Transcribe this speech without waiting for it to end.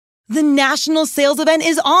The national sales event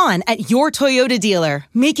is on at your Toyota dealer,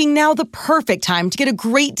 making now the perfect time to get a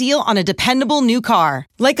great deal on a dependable new car.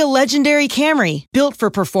 Like a legendary Camry, built for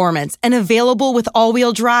performance and available with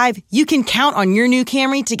all-wheel drive, you can count on your new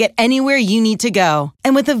Camry to get anywhere you need to go.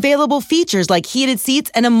 And with available features like heated seats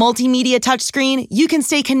and a multimedia touchscreen, you can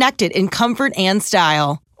stay connected in comfort and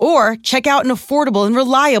style. Or check out an affordable and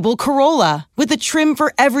reliable Corolla with a trim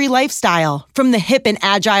for every lifestyle, from the hip and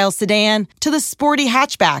agile sedan to the sporty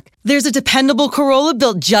hatchback. There's a dependable Corolla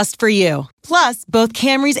built just for you. Plus, both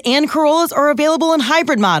Camrys and Corollas are available in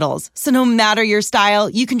hybrid models, so no matter your style,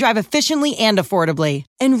 you can drive efficiently and affordably.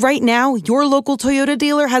 And right now, your local Toyota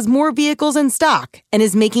dealer has more vehicles in stock and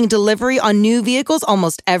is making delivery on new vehicles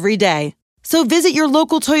almost every day. So visit your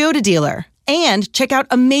local Toyota dealer. And check out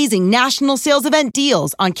amazing national sales event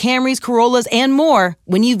deals on Camrys, Corollas, and more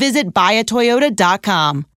when you visit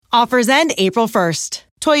buyatoyota.com. Offers end April 1st.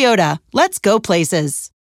 Toyota, let's go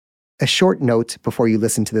places. A short note before you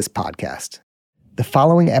listen to this podcast. The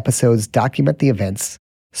following episodes document the events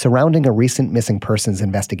surrounding a recent missing persons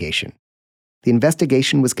investigation. The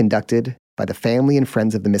investigation was conducted by the family and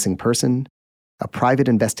friends of the missing person, a private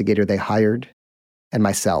investigator they hired, and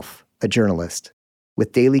myself, a journalist,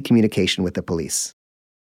 with daily communication with the police.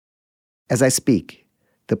 As I speak,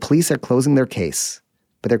 the police are closing their case,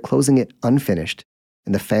 but they're closing it unfinished,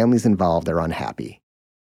 and the families involved are unhappy.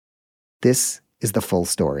 This is the full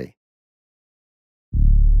story.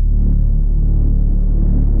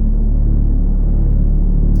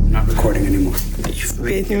 I'm not recording anymore. You've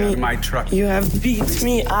beaten me. Get out of my truck. You have beat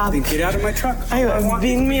me up. Then get out of my truck. You have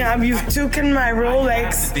beaten me up. You've taken my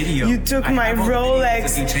Rolex. You took my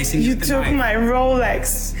Rolex. You took my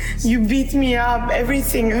Rolex. You beat me up.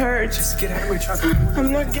 Everything hurts. Just get out of my truck.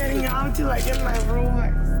 I'm not getting out till I get my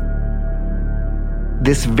Rolex.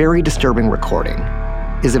 This very disturbing recording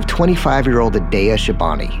is of 25-year-old Adeya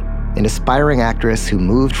Shabani, an aspiring actress who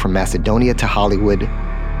moved from Macedonia to Hollywood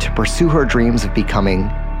to pursue her dreams of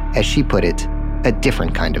becoming, as she put it, a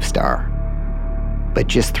different kind of star. But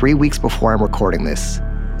just 3 weeks before I'm recording this,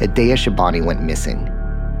 Adeya Shabani went missing,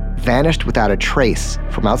 vanished without a trace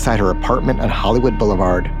from outside her apartment on Hollywood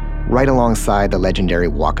Boulevard, right alongside the legendary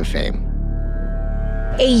Walk of Fame.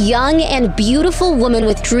 A young and beautiful woman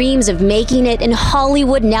with dreams of making it in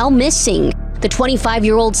Hollywood now missing. The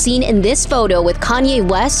 25-year-old seen in this photo with Kanye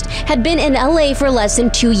West had been in LA for less than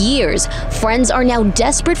 2 years. Friends are now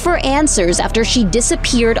desperate for answers after she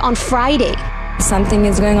disappeared on Friday. Something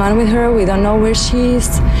is going on with her. We don't know where she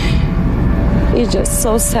is. It's just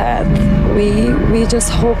so sad. We just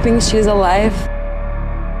hoping she's alive.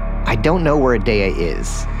 I don't know where Adeya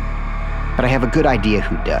is, but I have a good idea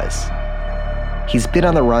who does. He's been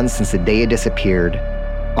on the run since Adeya disappeared,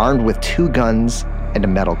 armed with 2 guns and a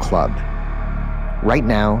metal club. Right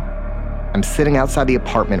now, I'm sitting outside the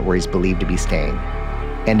apartment where he's believed to be staying,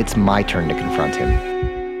 and it's my turn to confront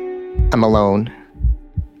him. I'm alone.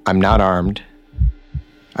 I'm not armed.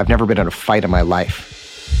 I've never been in a fight in my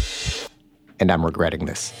life, and I'm regretting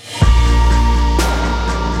this.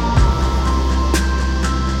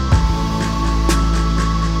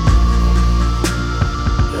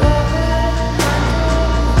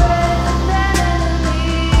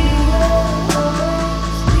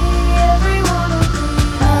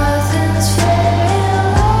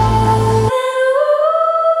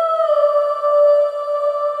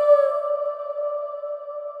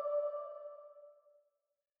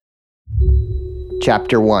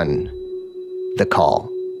 Chapter 1, The Call.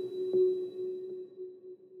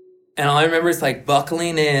 And all I remember is like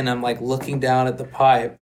buckling in, I'm like looking down at the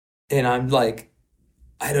pipe, and I'm like,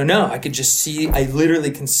 I don't know, I could just see, I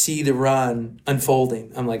literally can see the run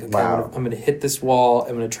unfolding. I'm like, okay, wow. I'm gonna hit this wall,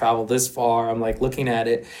 I'm gonna travel this far, I'm like looking at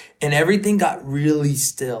it, and everything got really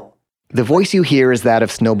still. The voice you hear is that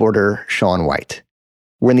of snowboarder Shaun White.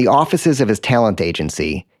 We're in the offices of his talent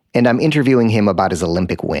agency, and I'm interviewing him about his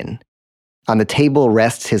Olympic win. On the table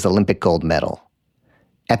rests his Olympic gold medal.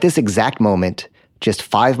 At this exact moment, just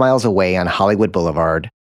 5 miles away on Hollywood Boulevard,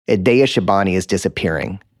 Adeya Shabani is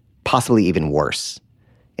disappearing, possibly even worse.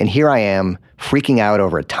 And here I am, freaking out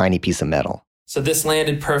over a tiny piece of metal. So this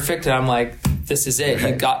landed perfect, and I'm like, this is it.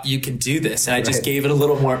 You can do this. And I just gave it a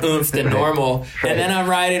little more oomph than normal. And then I'm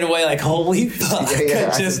riding away like, holy fuck.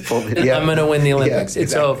 I'm going to win the Olympics.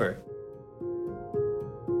 It's over.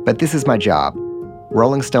 But this is my job.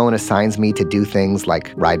 Rolling Stone assigns me to do things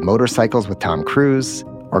like ride motorcycles with Tom Cruise,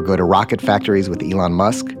 or go to rocket factories with Elon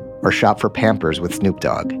Musk, or shop for Pampers with Snoop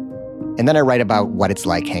Dogg. And then I write about what it's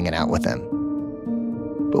like hanging out with them.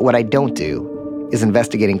 But what I don't do is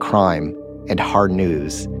investigating crime and hard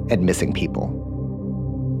news and missing people.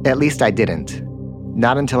 At least I didn't.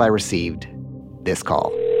 Not until I received this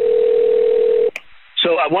call.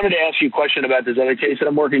 So I wanted to ask you a question about this other case that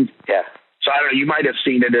I'm working. Yeah. So I don't know, you might have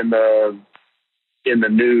seen it in the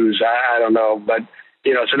news. I don't know, but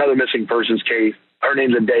it's another missing persons case. Her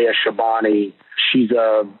name's Adaya Shabani. She's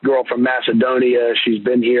a girl from Macedonia. She's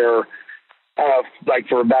been here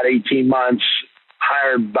for about 18 months,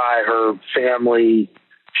 hired by her family.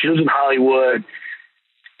 She lives in Hollywood.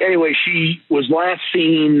 Anyway, she was last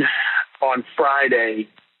seen on Friday.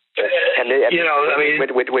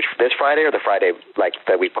 Which this Friday or the Friday like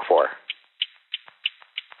the week before?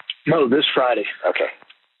 No, this Friday. Okay.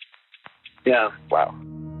 Yeah. Wow.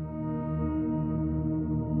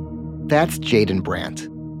 That's Jaden Brandt.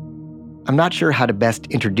 I'm not sure how to best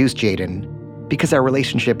introduce Jaden because our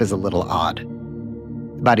relationship is a little odd.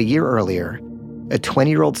 About a year earlier, a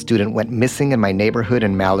 20-year-old student went missing in my neighborhood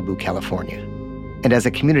in Malibu, California. And as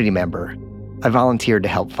a community member, I volunteered to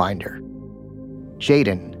help find her.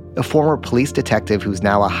 Jaden, a former police detective who's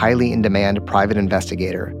now a highly in-demand private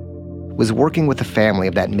investigator, was working with the family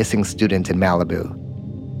of that missing student in Malibu.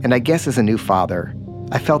 And I guess as a new father,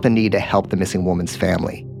 I felt the need to help the missing woman's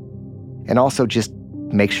family, and also just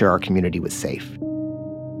make sure our community was safe.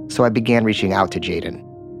 So I began reaching out to Jaden,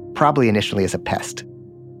 probably initially as a pest.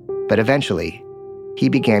 But eventually, he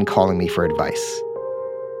began calling me for advice.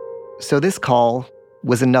 So this call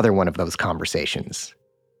was another one of those conversations.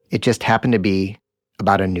 It just happened to be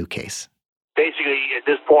about a new case. Basically, at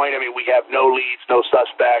this point, we have no leads, no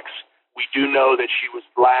suspects. We do know that she was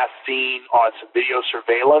last seen on some video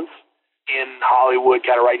surveillance in Hollywood,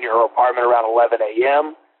 kind of right near her apartment around 11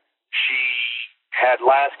 a.m. She had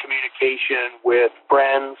last communication with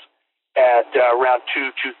friends at around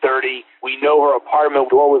 2:30. We know her apartment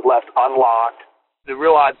door was left unlocked. The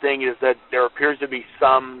real odd thing is that there appears to be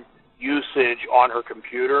some usage on her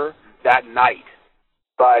computer that night,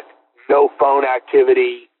 but no phone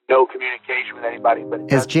activity, no communication with anybody.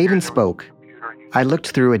 But as Jaden spoke, I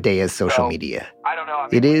looked through Adaya's social media.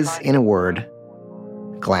 It is, in a word,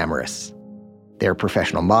 glamorous. There are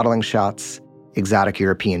professional modeling shots, exotic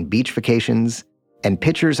European beach vacations, and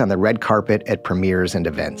pictures on the red carpet at premieres and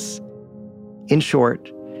events. In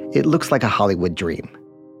short, it looks like a Hollywood dream.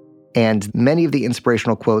 And many of the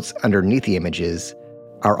inspirational quotes underneath the images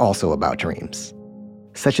are also about dreams,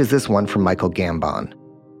 such as this one from Michael Gambon.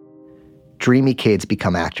 Dreamy kids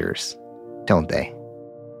become actors, don't they?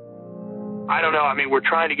 I don't know. We're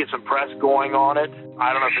trying to get some press going on it.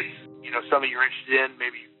 I don't know if it's, something you're interested in.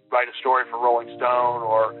 Maybe write a story for Rolling Stone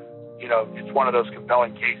or, it's one of those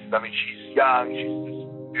compelling cases. She's young. She's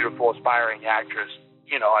this beautiful, aspiring actress.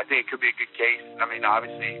 I think it could be a good case.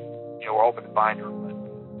 Obviously, we're hoping to find her. But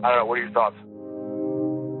I don't know. What are your thoughts?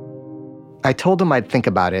 I told him I'd think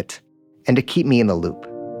about it and to keep me in the loop.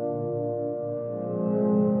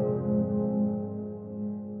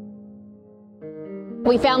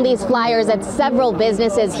 We found these flyers at several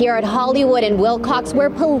businesses here at Hollywood and Wilcox where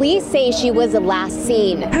police say she was last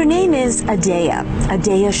seen. Her name is Adaya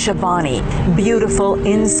Shabani. Beautiful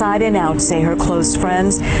inside and out, say her close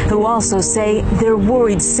friends, who also say they're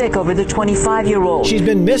worried sick over the 25-year-old. She's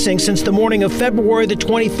been missing since the morning of February the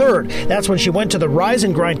 23rd. That's when she went to the Rise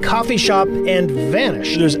and Grind coffee shop and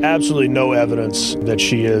vanished. There's absolutely no evidence that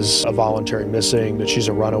she is a voluntary missing, that she's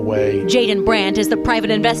a runaway. Jaden Brandt is the private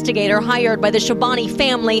investigator hired by the Shabani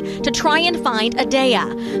family to try and find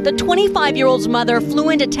Adaya. The 25-year-old's mother flew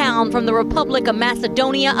into town from the Republic of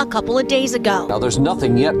Macedonia a couple of days ago. Now, there's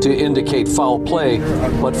nothing yet to indicate foul play,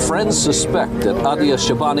 but friends suspect that Adaya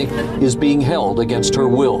Shabani is being held against her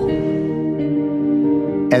will.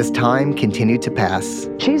 As time continued to pass,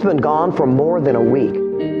 she's been gone for more than a week,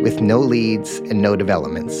 with no leads and no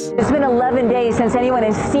developments. It's been 11 days since anyone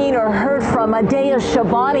has seen or heard from Adaya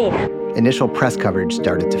Shabani. Initial press coverage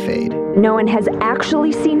started to fade. No one has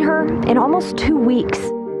actually seen her in almost 2 weeks.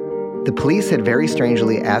 The police had very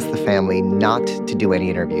strangely asked the family not to do any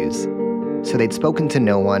interviews, so they'd spoken to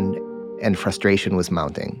no one, and frustration was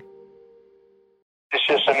mounting. It's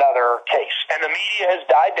just another case. And the media has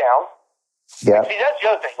died down. Yeah. See, that's the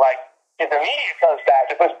other thing. If the media comes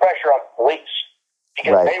back, it puts pressure on the police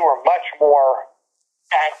because they were much more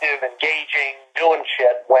active, engaging, doing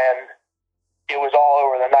shit when it was all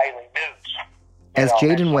over the nightly news. As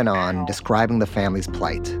Jaden went on describing the family's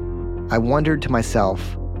plight, I wondered to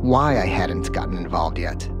myself why I hadn't gotten involved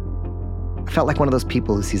yet. I felt like one of those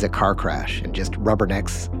people who sees a car crash and just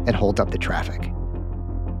rubbernecks and holds up the traffic.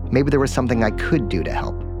 Maybe there was something I could do to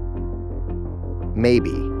help.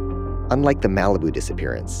 Maybe, unlike the Malibu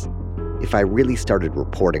disappearance, if I really started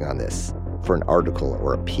reporting on this for an article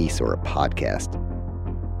or a piece or a podcast,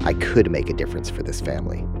 I could make a difference for this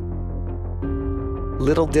family.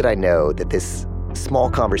 Little did I know that this small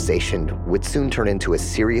conversation would soon turn into a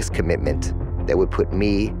serious commitment that would put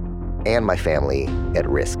me and my family at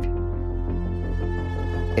risk.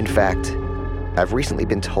 In fact, I've recently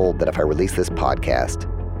been told that if I release this podcast,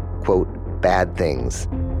 quote, bad things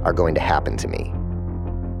are going to happen to me,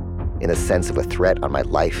 in the sense of a threat on my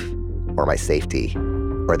life or my safety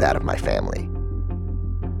or that of my family.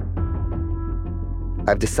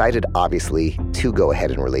 I've decided, obviously, to go ahead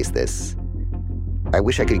and release this. I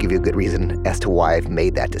wish I could give you a good reason as to why I've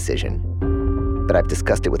made that decision, but I've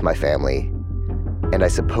discussed it with my family, and I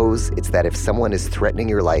suppose it's that if someone is threatening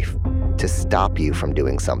your life to stop you from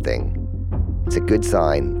doing something, it's a good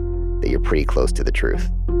sign that you're pretty close to the truth.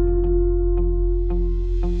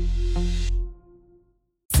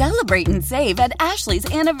 Celebrate and save at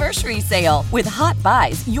Ashley's Anniversary Sale. With Hot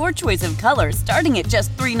Buys, your choice of colors starting at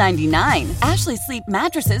just $3.99. Ashley Sleep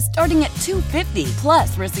mattresses starting at $2.50.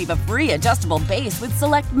 Plus, receive a free adjustable base with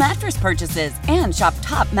select mattress purchases. And shop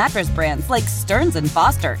top mattress brands like Stearns &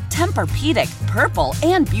 Foster, Tempur-Pedic, Purple,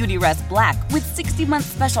 and Beautyrest Black with 60-month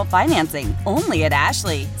special financing. Only at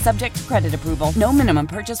Ashley. Subject to credit approval. No minimum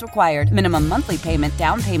purchase required. Minimum monthly payment,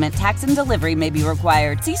 down payment, tax, and delivery may be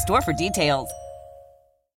required. See store for details.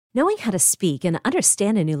 Knowing how to speak and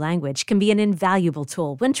understand a new language can be an invaluable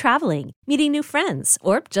tool when traveling, meeting new friends,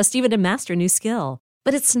 or just even to master a new skill.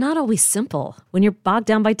 But it's not always simple when you're bogged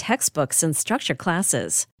down by textbooks and structured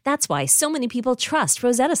classes. That's why so many people trust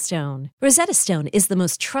Rosetta Stone. Rosetta Stone is the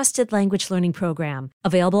most trusted language learning program,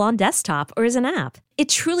 available on desktop or as an app. It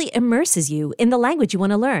truly immerses you in the language you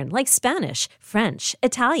want to learn, like Spanish, French,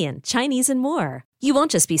 Italian, Chinese, and more. You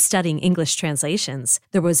won't just be studying English translations.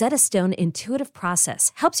 The Rosetta Stone intuitive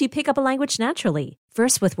process helps you pick up a language naturally,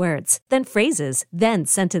 first with words, then phrases, then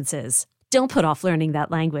sentences. Don't put off learning that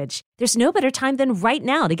language. There's no better time than right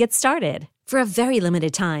now to get started. For a very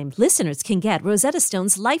limited time, listeners can get Rosetta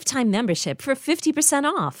Stone's lifetime membership for 50%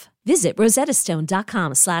 off. Visit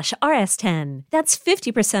rosettastone.com/rs10. That's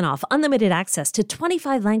 50% off unlimited access to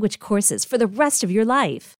 25 language courses for the rest of your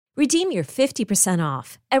life. Redeem your 50%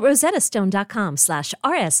 off at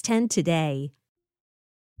rosettastone.com/rs10 today.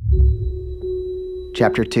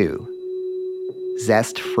 Chapter 2,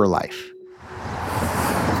 Zest for Life.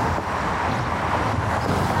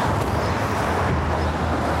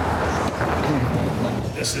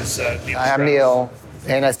 This is Neil. Hi, I'm Neil.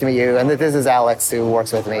 Hey, nice to meet you. And this is Alex, who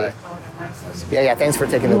works with me. Yeah, thanks for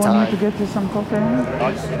taking the time. You want me to get you some coffee?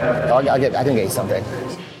 I can get you something.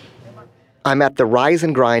 I'm at the Rise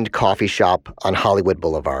and Grind coffee shop on Hollywood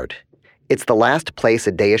Boulevard. It's the last place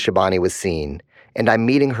Adeya Shabani was seen, and I'm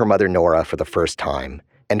meeting her mother Nora for the first time,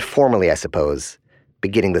 and formally, I suppose,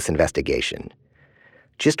 beginning this investigation.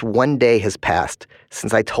 Just one day has passed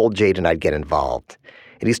since I told Jaden I'd get involved,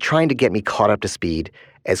 and he's trying to get me caught up to speed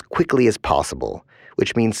as quickly as possible,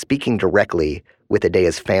 which means speaking directly with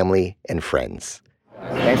Adeya's family and friends.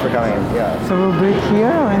 Thanks for coming. Yeah. So we'll do it here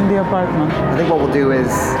or in the apartment? I think what we'll do is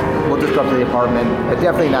we'll just go up to the apartment, but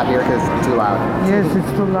definitely not here because it's too loud. Yes,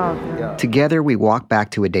 it's too loud. Yeah. Together, we walk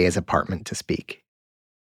back to Adeya's apartment to speak.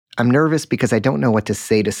 I'm nervous because I don't know what to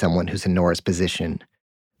say to someone who's in Nora's position,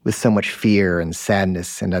 with so much fear and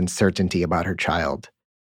sadness and uncertainty about her child.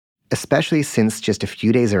 Especially since just a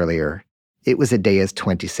few days earlier, it was Adeya's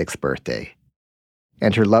 26th birthday.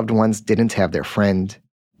 And her loved ones didn't have their friend,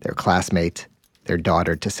 their classmate, their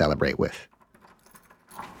daughter to celebrate with.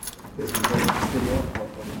 We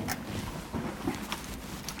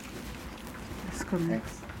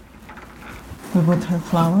bought her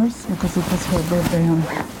flowers because it was her birthday on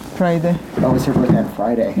Friday. Oh, it was her birthday on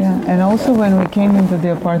Friday. Yeah, and also when we came into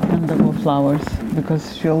the apartment, there were flowers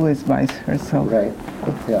because she always buys herself. Right,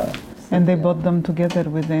 yeah. And they bought them together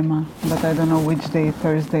with Emma, but I don't know which day,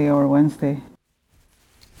 Thursday or Wednesday.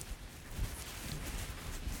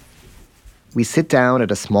 We sit down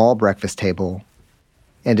at a small breakfast table,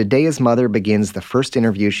 and Adeya's mother begins the first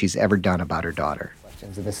interview she's ever done about her daughter.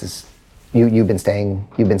 This is you've been staying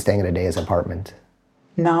at Adeya's apartment.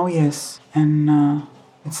 Now, yes, and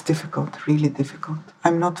it's difficult, really difficult.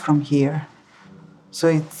 I'm not from here, so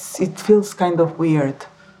it feels kind of weird.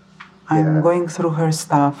 I'm going through her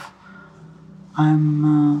stuff.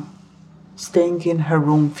 I'm staying in her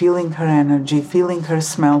room, feeling her energy, feeling her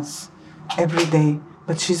smells every day.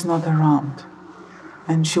 But she's not around.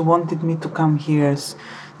 And she wanted me to come here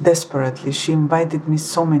desperately. She invited me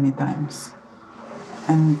so many times.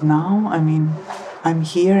 And now, I'm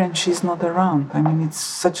here and she's not around. It's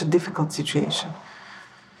such a difficult situation.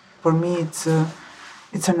 For me, it's a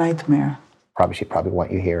nightmare. She probably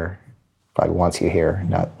wants you here,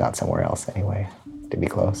 not somewhere else anyway, to be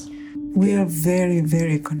close. We are very,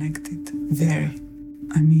 very connected. Very.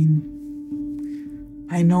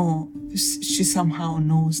 I know she somehow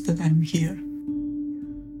knows that I'm here.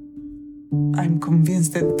 I'm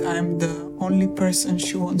convinced that I'm the only person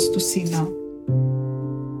she wants to see now.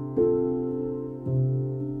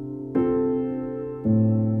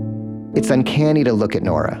 It's uncanny to look at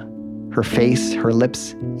Nora. Her face, her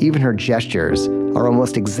lips, even her gestures are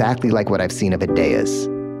almost exactly like what I've seen of Adea's.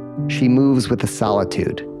 She moves with a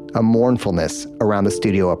solitude, a mournfulness around the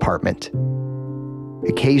studio apartment.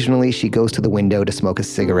 Occasionally, she goes to the window to smoke a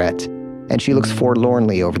cigarette, and she looks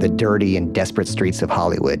forlornly over the dirty and desperate streets of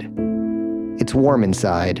Hollywood. It's warm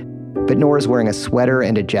inside, but Nora's wearing a sweater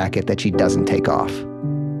and a jacket that she doesn't take off.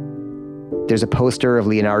 There's a poster of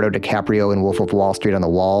Leonardo DiCaprio in Wolf of Wall Street on the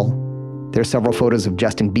wall. There are several photos of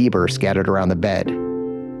Justin Bieber scattered around the bed.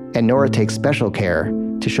 And Nora takes special care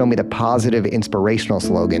to show me the positive, inspirational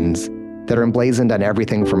slogans that are emblazoned on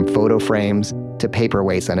everything from photo frames to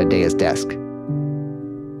paperweights on Adea's desk.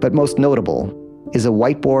 But most notable is a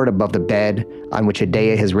whiteboard above the bed on which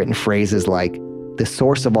Adea has written phrases like, "The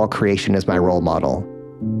source of all creation is my role model."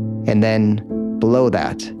 And then, below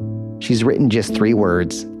that, she's written just 3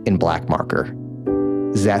 words in black marker: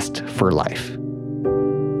 "Zest for life."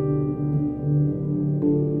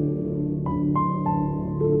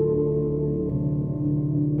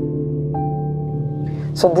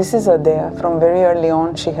 So this is Adea. From very early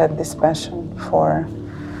on, she had this passion for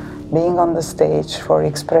being on the stage, for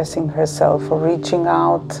expressing herself, for reaching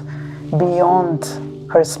out beyond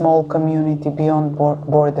her small community, beyond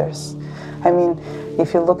borders. I mean,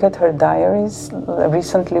 if you look at her diaries,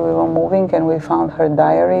 recently we were moving and we found her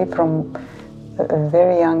diary from a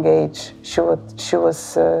very young age. She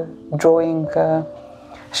was drawing,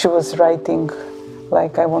 she was writing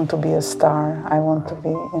like, "I want to be a star, I want to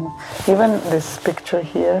be," Even this picture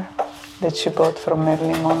here that she bought from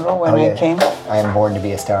Marilyn Monroe when I came. I am born to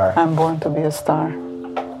be a star. I'm born to be a star.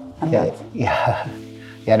 And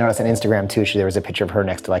Yeah, I noticed on Instagram too, there was a picture of her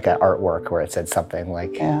next to like an artwork where it said something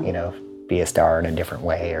like, be a star in a different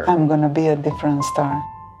way. Or I'm gonna be a different star.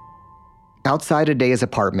 Outside Adea's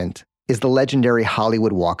apartment is the legendary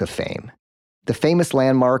Hollywood Walk of Fame. The famous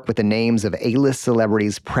landmark with the names of A-list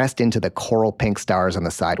celebrities pressed into the coral pink stars on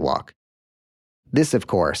the sidewalk. This, of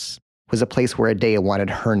course, was a place where Adea wanted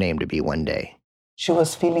her name to be one day. She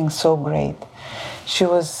was feeling so great. She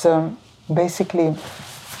was basically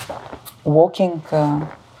walking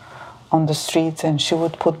on the streets and she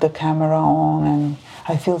would put the camera on and,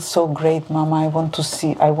 "I feel so great, Mama, I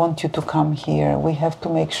want you to come here. We have to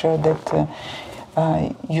make sure that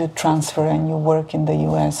you transfer and you work in the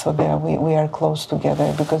US so that we are close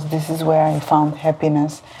together because this is where I found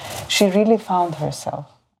happiness." She really found herself.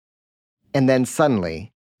 And then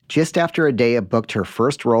suddenly, just after Adea booked her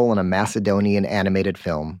first role in a Macedonian animated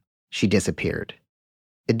film, she disappeared.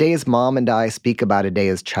 Adea's mom and I speak about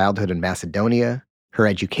Adea's childhood in Macedonia, her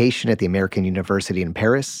education at the American University in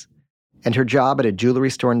Paris, and her job at a jewelry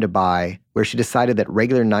store in Dubai where she decided that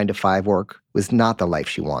regular 9-to-5 work was not the life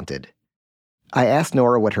she wanted. I asked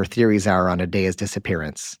Nora what her theories are on Adea's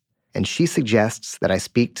disappearance, and she suggests that I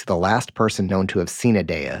speak to the last person known to have seen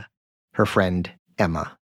Adea, her friend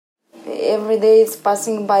Emma. Every day it's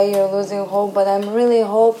passing by, you're losing hope, but I'm really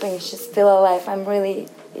hoping she's still alive.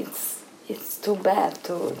 It's too bad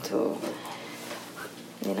to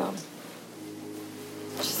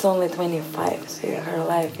she's only 25, so her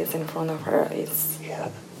life is in front of her. It's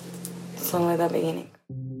only the beginning.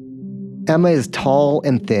 Emma is tall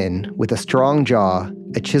and thin, with a strong jaw,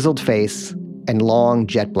 a chiseled face, and long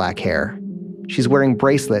jet black hair. She's wearing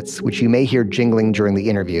bracelets, which you may hear jingling during the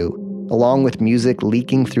interview, along with music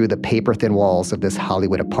leaking through the paper-thin walls of this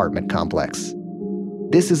Hollywood apartment complex.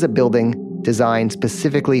 This is a building designed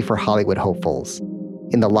specifically for Hollywood hopefuls.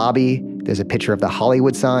 In the lobby, there's a picture of the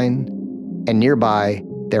Hollywood sign, and nearby,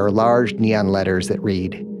 there are large neon letters that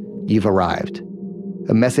read, "You've arrived."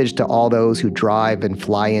 A message to all those who drive and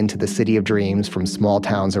fly into the city of dreams from small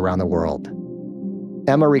towns around the world.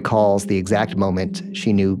 Emma recalls the exact moment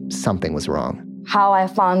she knew something was wrong. How I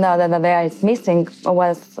found out that Adea is missing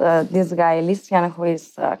was this guy, Listian, who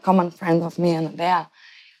is a common friend of me and Adea.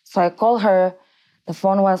 So I called her, the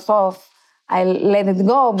phone was off. I let it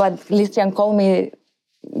go, but Listian called me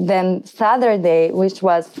then Saturday, which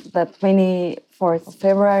was the 24th of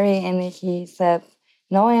February, and he said,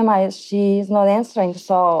 "No, Emma, she's not answering."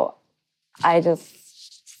 So I just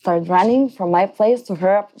started running from my place to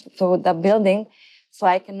her, to the building, so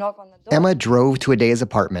I can knock on the door. Emma drove to Adea's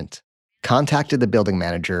apartment, contacted the building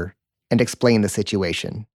manager, and explained the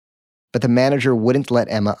situation. But the manager wouldn't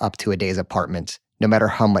let Emma up to Adea's apartment, no matter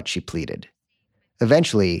how much she pleaded.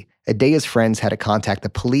 Eventually, Adea's friends had to contact the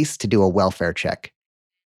police to do a welfare check.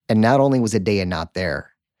 And not only was Adea not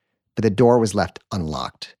there, but the door was left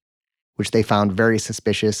unlocked, which they found very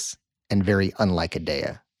suspicious and very unlike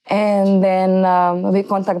Adea. And then we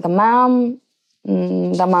contact the mom.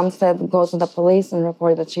 The mom said, go to the police and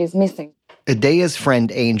report that she's missing. Adea's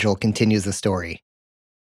friend Angel continues the story.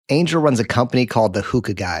 Angel runs a company called the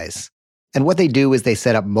Hookah Guys. And what they do is they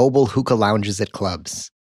set up mobile hookah lounges at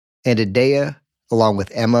clubs. And Adea, along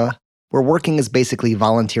with Emma, were working as basically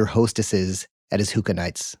volunteer hostesses at his hookah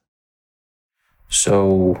nights.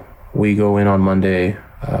 So we go in on Monday.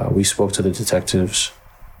 We spoke to the detectives.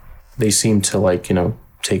 They seemed to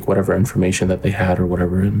take whatever information that they had or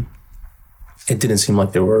whatever, and it didn't seem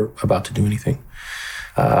like they were about to do anything.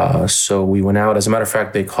 So we went out. As a matter of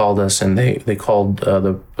fact, they called us, and they called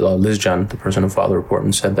Lizjan, the person who filed the report,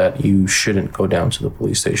 and said that you shouldn't go down to the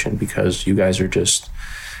police station because you guys are just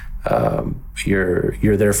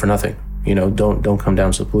you're there for nothing. Don't come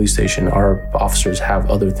down to the police station. Our officers have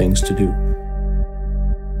other things to do.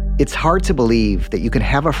 It's hard to believe that you can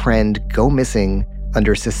have a friend go missing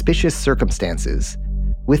under suspicious circumstances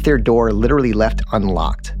with their door literally left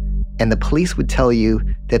unlocked, and the police would tell you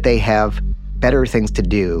that they have better things to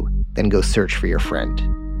do than go search for your friend.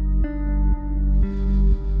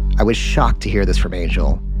 I was shocked to hear this from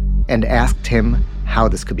Angel and asked him how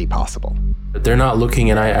this could be possible. They're not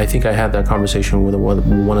looking, and I think I had that conversation with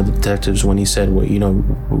one of the detectives when he said, well,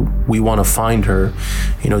 we want to find her.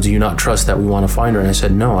 Do you not trust that we want to find her? And I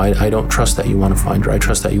said, no, I don't trust that you want to find her. I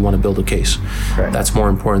trust that you want to build a case. Right. That's more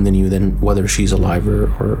important than whether she's alive or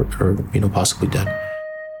possibly dead.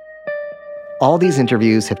 All these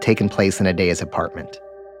interviews have taken place in Adea's apartment.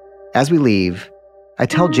 As we leave, I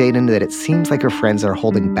tell Jaden that it seems like her friends are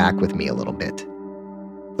holding back with me a little bit.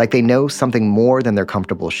 Like they know something more than they're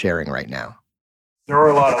comfortable sharing right now. There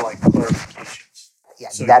are a lot of clarifications. Yeah,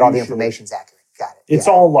 so that all the information's accurate. Got it. It's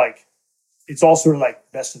all sort of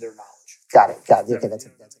best of their knowledge. Got it. Okay, that's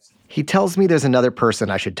it. He tells me there's another person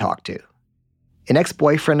I should talk to. An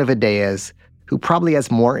ex-boyfriend of Adea's who probably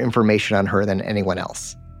has more information on her than anyone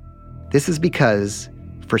else. This is because,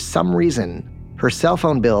 for some reason, her cell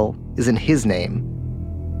phone bill is in his name.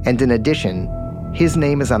 And in addition, his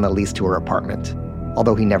name is on the lease to her apartment,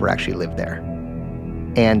 although he never actually lived there.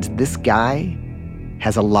 And this guy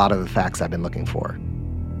has a lot of the facts I've been looking for.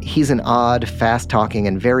 He's an odd, fast-talking,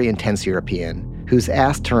 and very intense European who's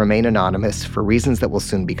asked to remain anonymous for reasons that will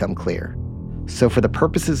soon become clear. So for the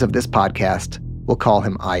purposes of this podcast, we'll call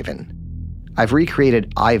him Ivan. I've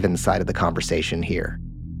recreated Ivan's side of the conversation here.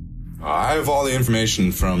 I have all the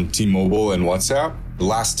information from T-Mobile and WhatsApp. The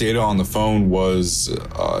last data on the phone was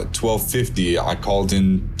 1250. I called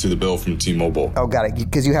in to the bill from T-Mobile. Oh, got it.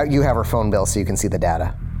 Because you have her phone bill, so you can see the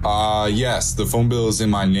data. Yes, the phone bill is in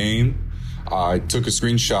my name. I took a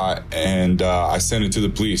screenshot and I sent it to the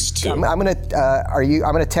police too. I'm gonna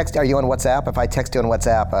text. Are you on WhatsApp? If I text you on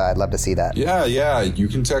WhatsApp, I'd love to see that. Yeah. You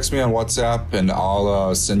can text me on WhatsApp and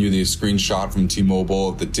I'll send you the screenshot from T-Mobile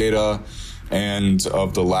of the data and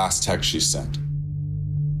of the last text she sent.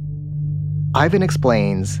 Ivan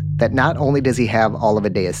explains that not only does he have all of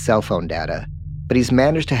Adea's cell phone data, but he's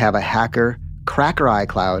managed to have a hacker crack her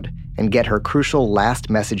iCloud and get her crucial last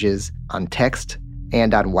messages on text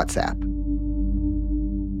and on WhatsApp.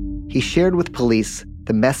 He shared with police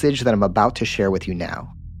the message that I'm about to share with you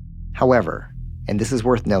now. However, and this is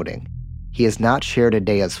worth noting, he has not shared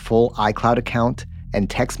Adea's full iCloud account and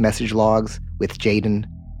text message logs with Jaden,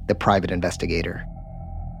 the private investigator.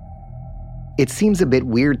 It seems a bit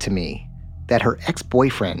weird to me that her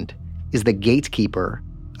ex-boyfriend is the gatekeeper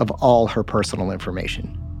of all her personal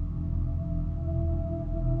information.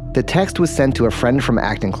 The text was sent to a friend from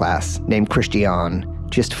acting class named Christian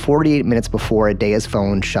just 48 minutes before Adea's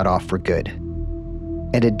phone shut off for good.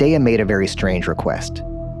 And Adea made a very strange request.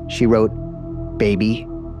 She wrote, "Baby,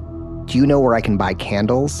 do you know where I can buy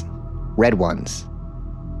candles? Red ones."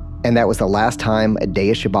 And that was the last time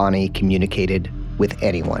Adea Shabani communicated with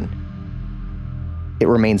anyone. It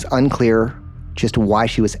remains unclear just why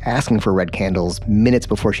she was asking for red candles minutes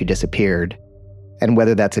before she disappeared, and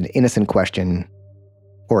whether that's an innocent question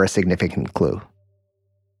or a significant clue.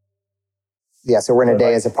 Yeah, so we're in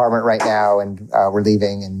Adea's apartment right now, and we're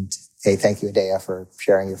leaving. And hey, thank you, Adea, for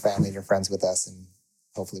sharing your family and your friends with us. And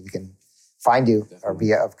hopefully we can find you or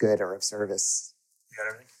be of good or of service. You got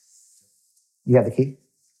everything? You have the key?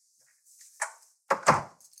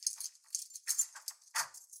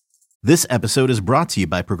 This episode is brought to you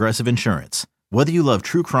by Progressive Insurance. Whether you love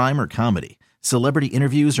true crime or comedy, celebrity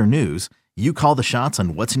interviews or news, you call the shots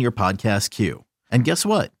on what's in your podcast queue. And guess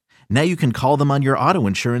what? Now you can call them on your auto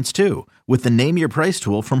insurance too with the Name Your Price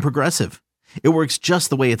tool from Progressive. It works just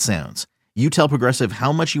the way it sounds. You tell Progressive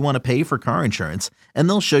how much you want to pay for car insurance, and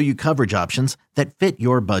they'll show you coverage options that fit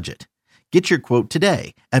your budget. Get your quote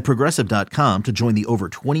today at Progressive.com to join the over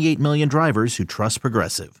 28 million drivers who trust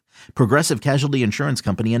Progressive. Progressive Casualty Insurance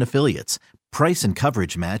Company and Affiliates. Price and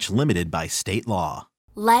coverage match limited by state law.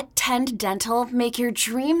 Let Tend Dental make your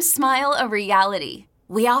dream smile a reality.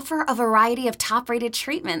 We offer a variety of top-rated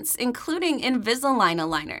treatments, including Invisalign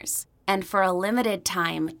aligners. And for a limited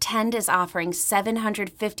time, Tend is offering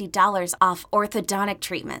 $750 off orthodontic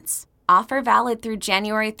treatments. Offer valid through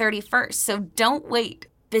January 31st, so don't wait.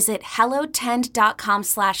 Visit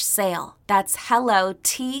hellotend.com/sale. That's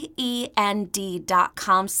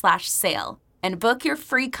hellotend.com/sale. And book your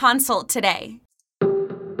free consult today.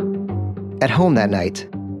 At home that night,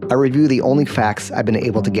 I review the only facts I've been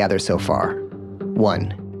able to gather so far.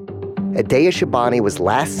 1. Adeya Shabani was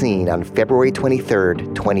last seen on February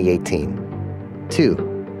 23rd, 2018. 2.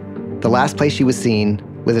 The last place she was seen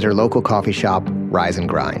was at her local coffee shop, Rise and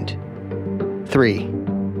Grind. 3.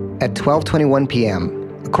 At 12:21 p.m.,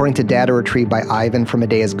 according to data retrieved by Ivan from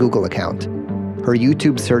Adeya's Google account, her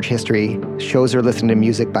YouTube search history shows her listening to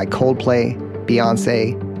music by Coldplay,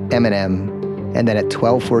 Beyonce, Eminem, and then at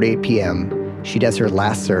 12:48 p.m., she does her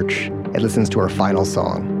last search and listens to her final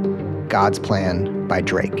song, God's Plan by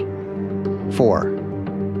Drake. 4.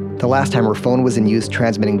 The last time her phone was in use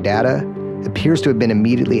transmitting data appears to have been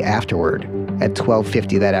immediately afterward at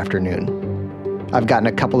 12:50 that afternoon. I've gotten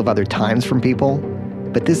a couple of other times from people,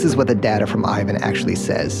 but this is what the data from Ivan actually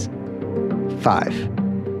says. 5.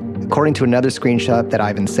 According to another screenshot that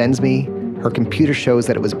Ivan sends me, her computer shows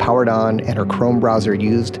that it was powered on and her Chrome browser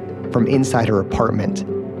used from inside her apartment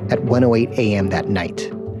at 1:08 a.m. that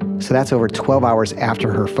night. So that's over 12 hours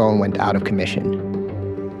after her phone went out of commission.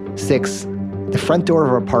 6. The front door of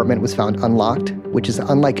her apartment was found unlocked, which is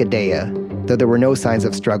unlike Adeya, though there were no signs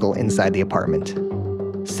of struggle inside the apartment.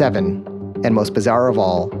 7. And most bizarre of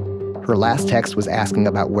all, her last text was asking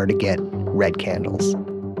about where to get red candles.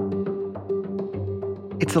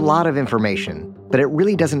 It's a lot of information, but it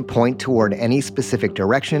really doesn't point toward any specific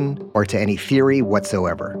direction or to any theory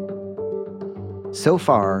whatsoever. So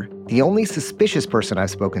far, the only suspicious person I've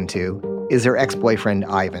spoken to is her ex-boyfriend,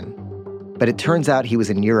 Ivan. But it turns out he was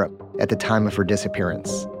in Europe at the time of her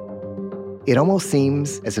disappearance. It almost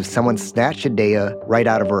seems as if someone snatched Adeya right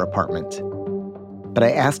out of her apartment. But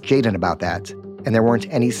I asked Jaden about that, and there weren't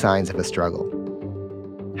any signs of a struggle.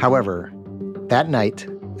 However, that night,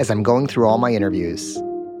 as I'm going through all my interviews,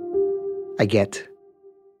 I get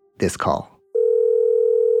this call.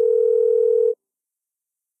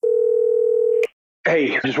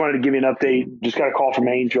 Hey, just wanted to give you an update. Just got a call from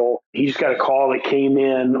Angel. He just got a call that came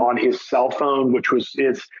in on his cell phone, which was,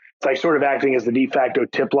 it's like sort of acting as the de facto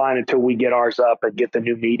tip line until we get ours up and get the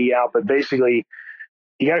new media out. But basically,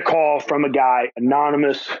 he got a call from a guy,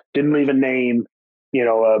 anonymous, didn't leave a name,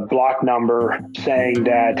 a block number, saying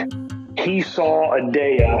that he saw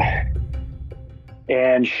Adeya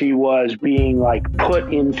and she was being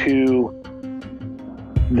put into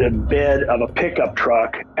the bed of a pickup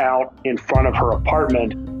truck out in front of her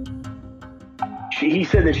apartment. He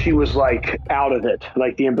said that she was out of it.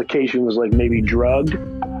 The implication was maybe drugged.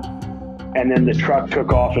 And then the truck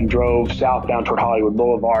took off and drove southbound toward Hollywood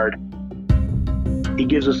Boulevard. He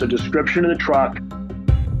gives us a description of the truck,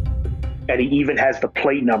 and he even has the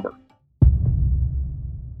plate number.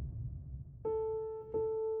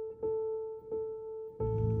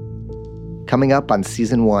 Coming up on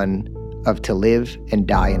season 1 of To Live and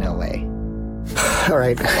Die in LA. All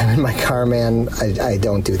right, I'm in my car, man. I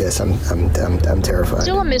don't do this. I'm terrified.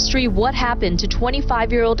 Still a mystery what happened to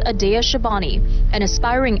 25-year-old Adeya Shabani, an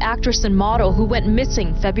aspiring actress and model who went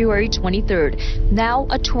missing February 23rd. Now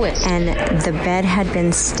a twist. And the bed had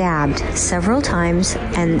been stabbed several times,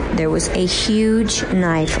 and there was a huge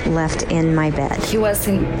knife left in my bed. He was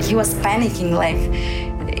panicking,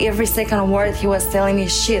 every second word he was telling me,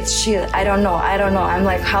 shit, I don't know. I'm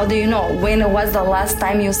like, how do you know? When was the last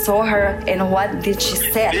time you saw her and what did she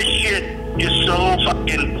say? This shit is so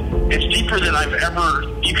fucking, it's deeper than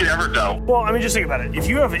you could ever go. Well, just think about it. If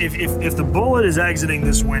the bullet is exiting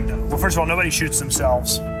this window, well, first of all, nobody shoots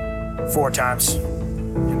themselves 4 times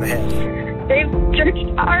in the head. They've searched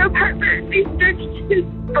our apartment. They searched his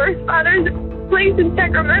birth father's place in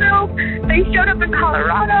Sacramento. They showed up in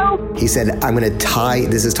Colorado. He said, I'm going to tie,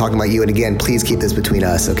 this is talking about you, and again, please keep this between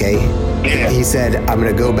us, okay? Yeah. He said, I'm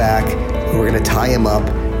going to go back, we're going to tie him up,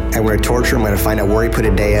 and we're going to torture him, we're going to find out where he put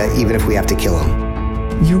Adeya, even if we have to kill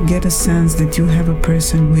him. You get a sense that you have a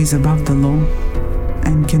person who is above the law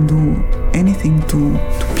and can do anything to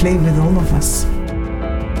play with all of us.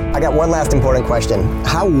 I got one last important question.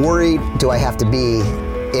 How worried do I have to be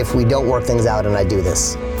if we don't work things out and I do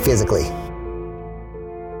this physically?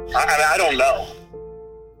 I don't know.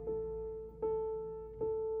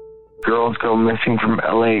 girls go missing from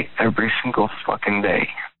LA every single fucking day.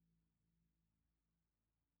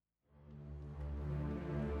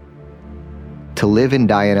 To Live and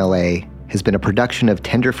Die in LA has been a production of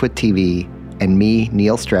Tenderfoot TV and me,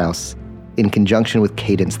 Neil Strauss, in conjunction with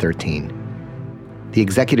Cadence 13. The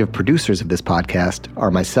executive producers of this podcast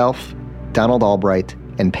are myself, Donald Albright,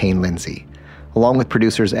 and Payne Lindsay, along with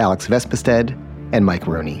producers Alex Vespestead and Mike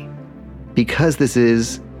Rooney. Because this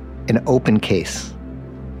is an open case,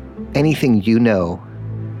 anything you know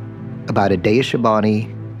about Adeya Shabani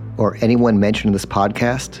or anyone mentioned in this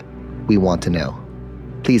podcast, we want to know.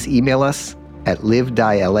 Please email us at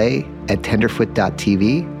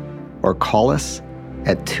livediela@tenderfoot.tv or call us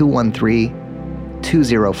at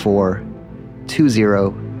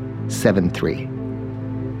 213-204-2073.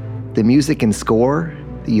 The music and score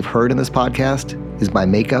that you've heard in this podcast is by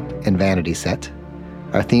Makeup and Vanity Set.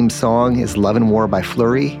 Our theme song is Love and War by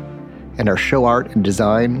Flurry, and our show art and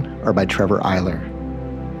design are by Trevor Eiler.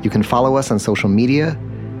 You can follow us on social media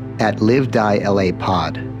at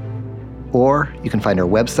LiveDieLAPod, or you can find our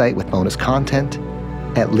website with bonus content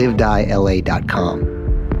at livediela.com.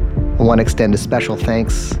 I want to extend a special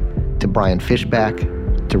thanks to Brian Fishback,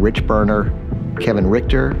 to Rich Berner, Kevin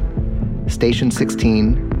Richter, Station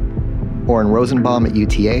 16, Oren Rosenbaum at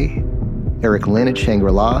UTA, Eric Lynn at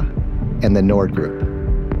Shangri-La, and the Nord Group.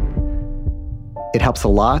 It helps a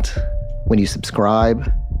lot when you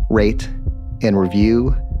subscribe, rate, and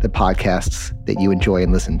review the podcasts that you enjoy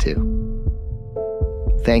and listen to.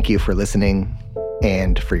 Thank you for listening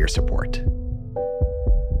and for your support.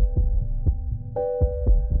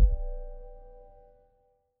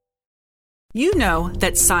 You know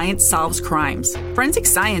that science solves crimes. Forensic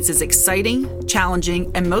science is exciting,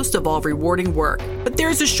 challenging, and most of all, rewarding work. But there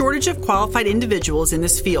is a shortage of qualified individuals in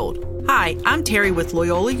this field. Hi, I'm Terry with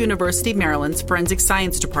Loyola University Maryland's Forensic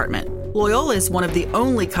Science Department. Loyola is one of the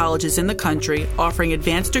only colleges in the country offering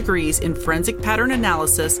advanced degrees in forensic pattern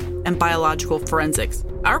analysis and biological forensics.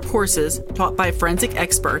 Our courses, taught by forensic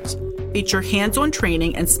experts, feature hands-on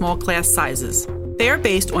training and small class sizes. They are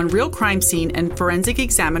based on real crime scene and forensic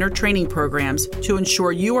examiner training programs to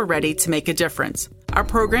ensure you are ready to make a difference. Our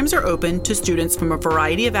programs are open to students from a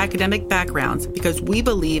variety of academic backgrounds because we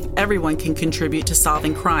believe everyone can contribute to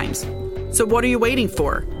solving crimes. So what are you waiting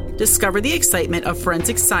for? Discover the excitement of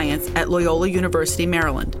forensic science at Loyola University,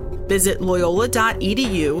 Maryland. Visit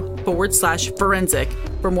loyola.edu/forensic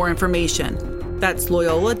for more information. That's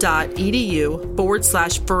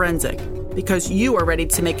loyola.edu/forensic, because you are ready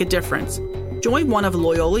to make a difference. Join one of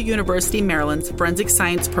Loyola University Maryland's forensic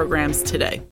science programs today.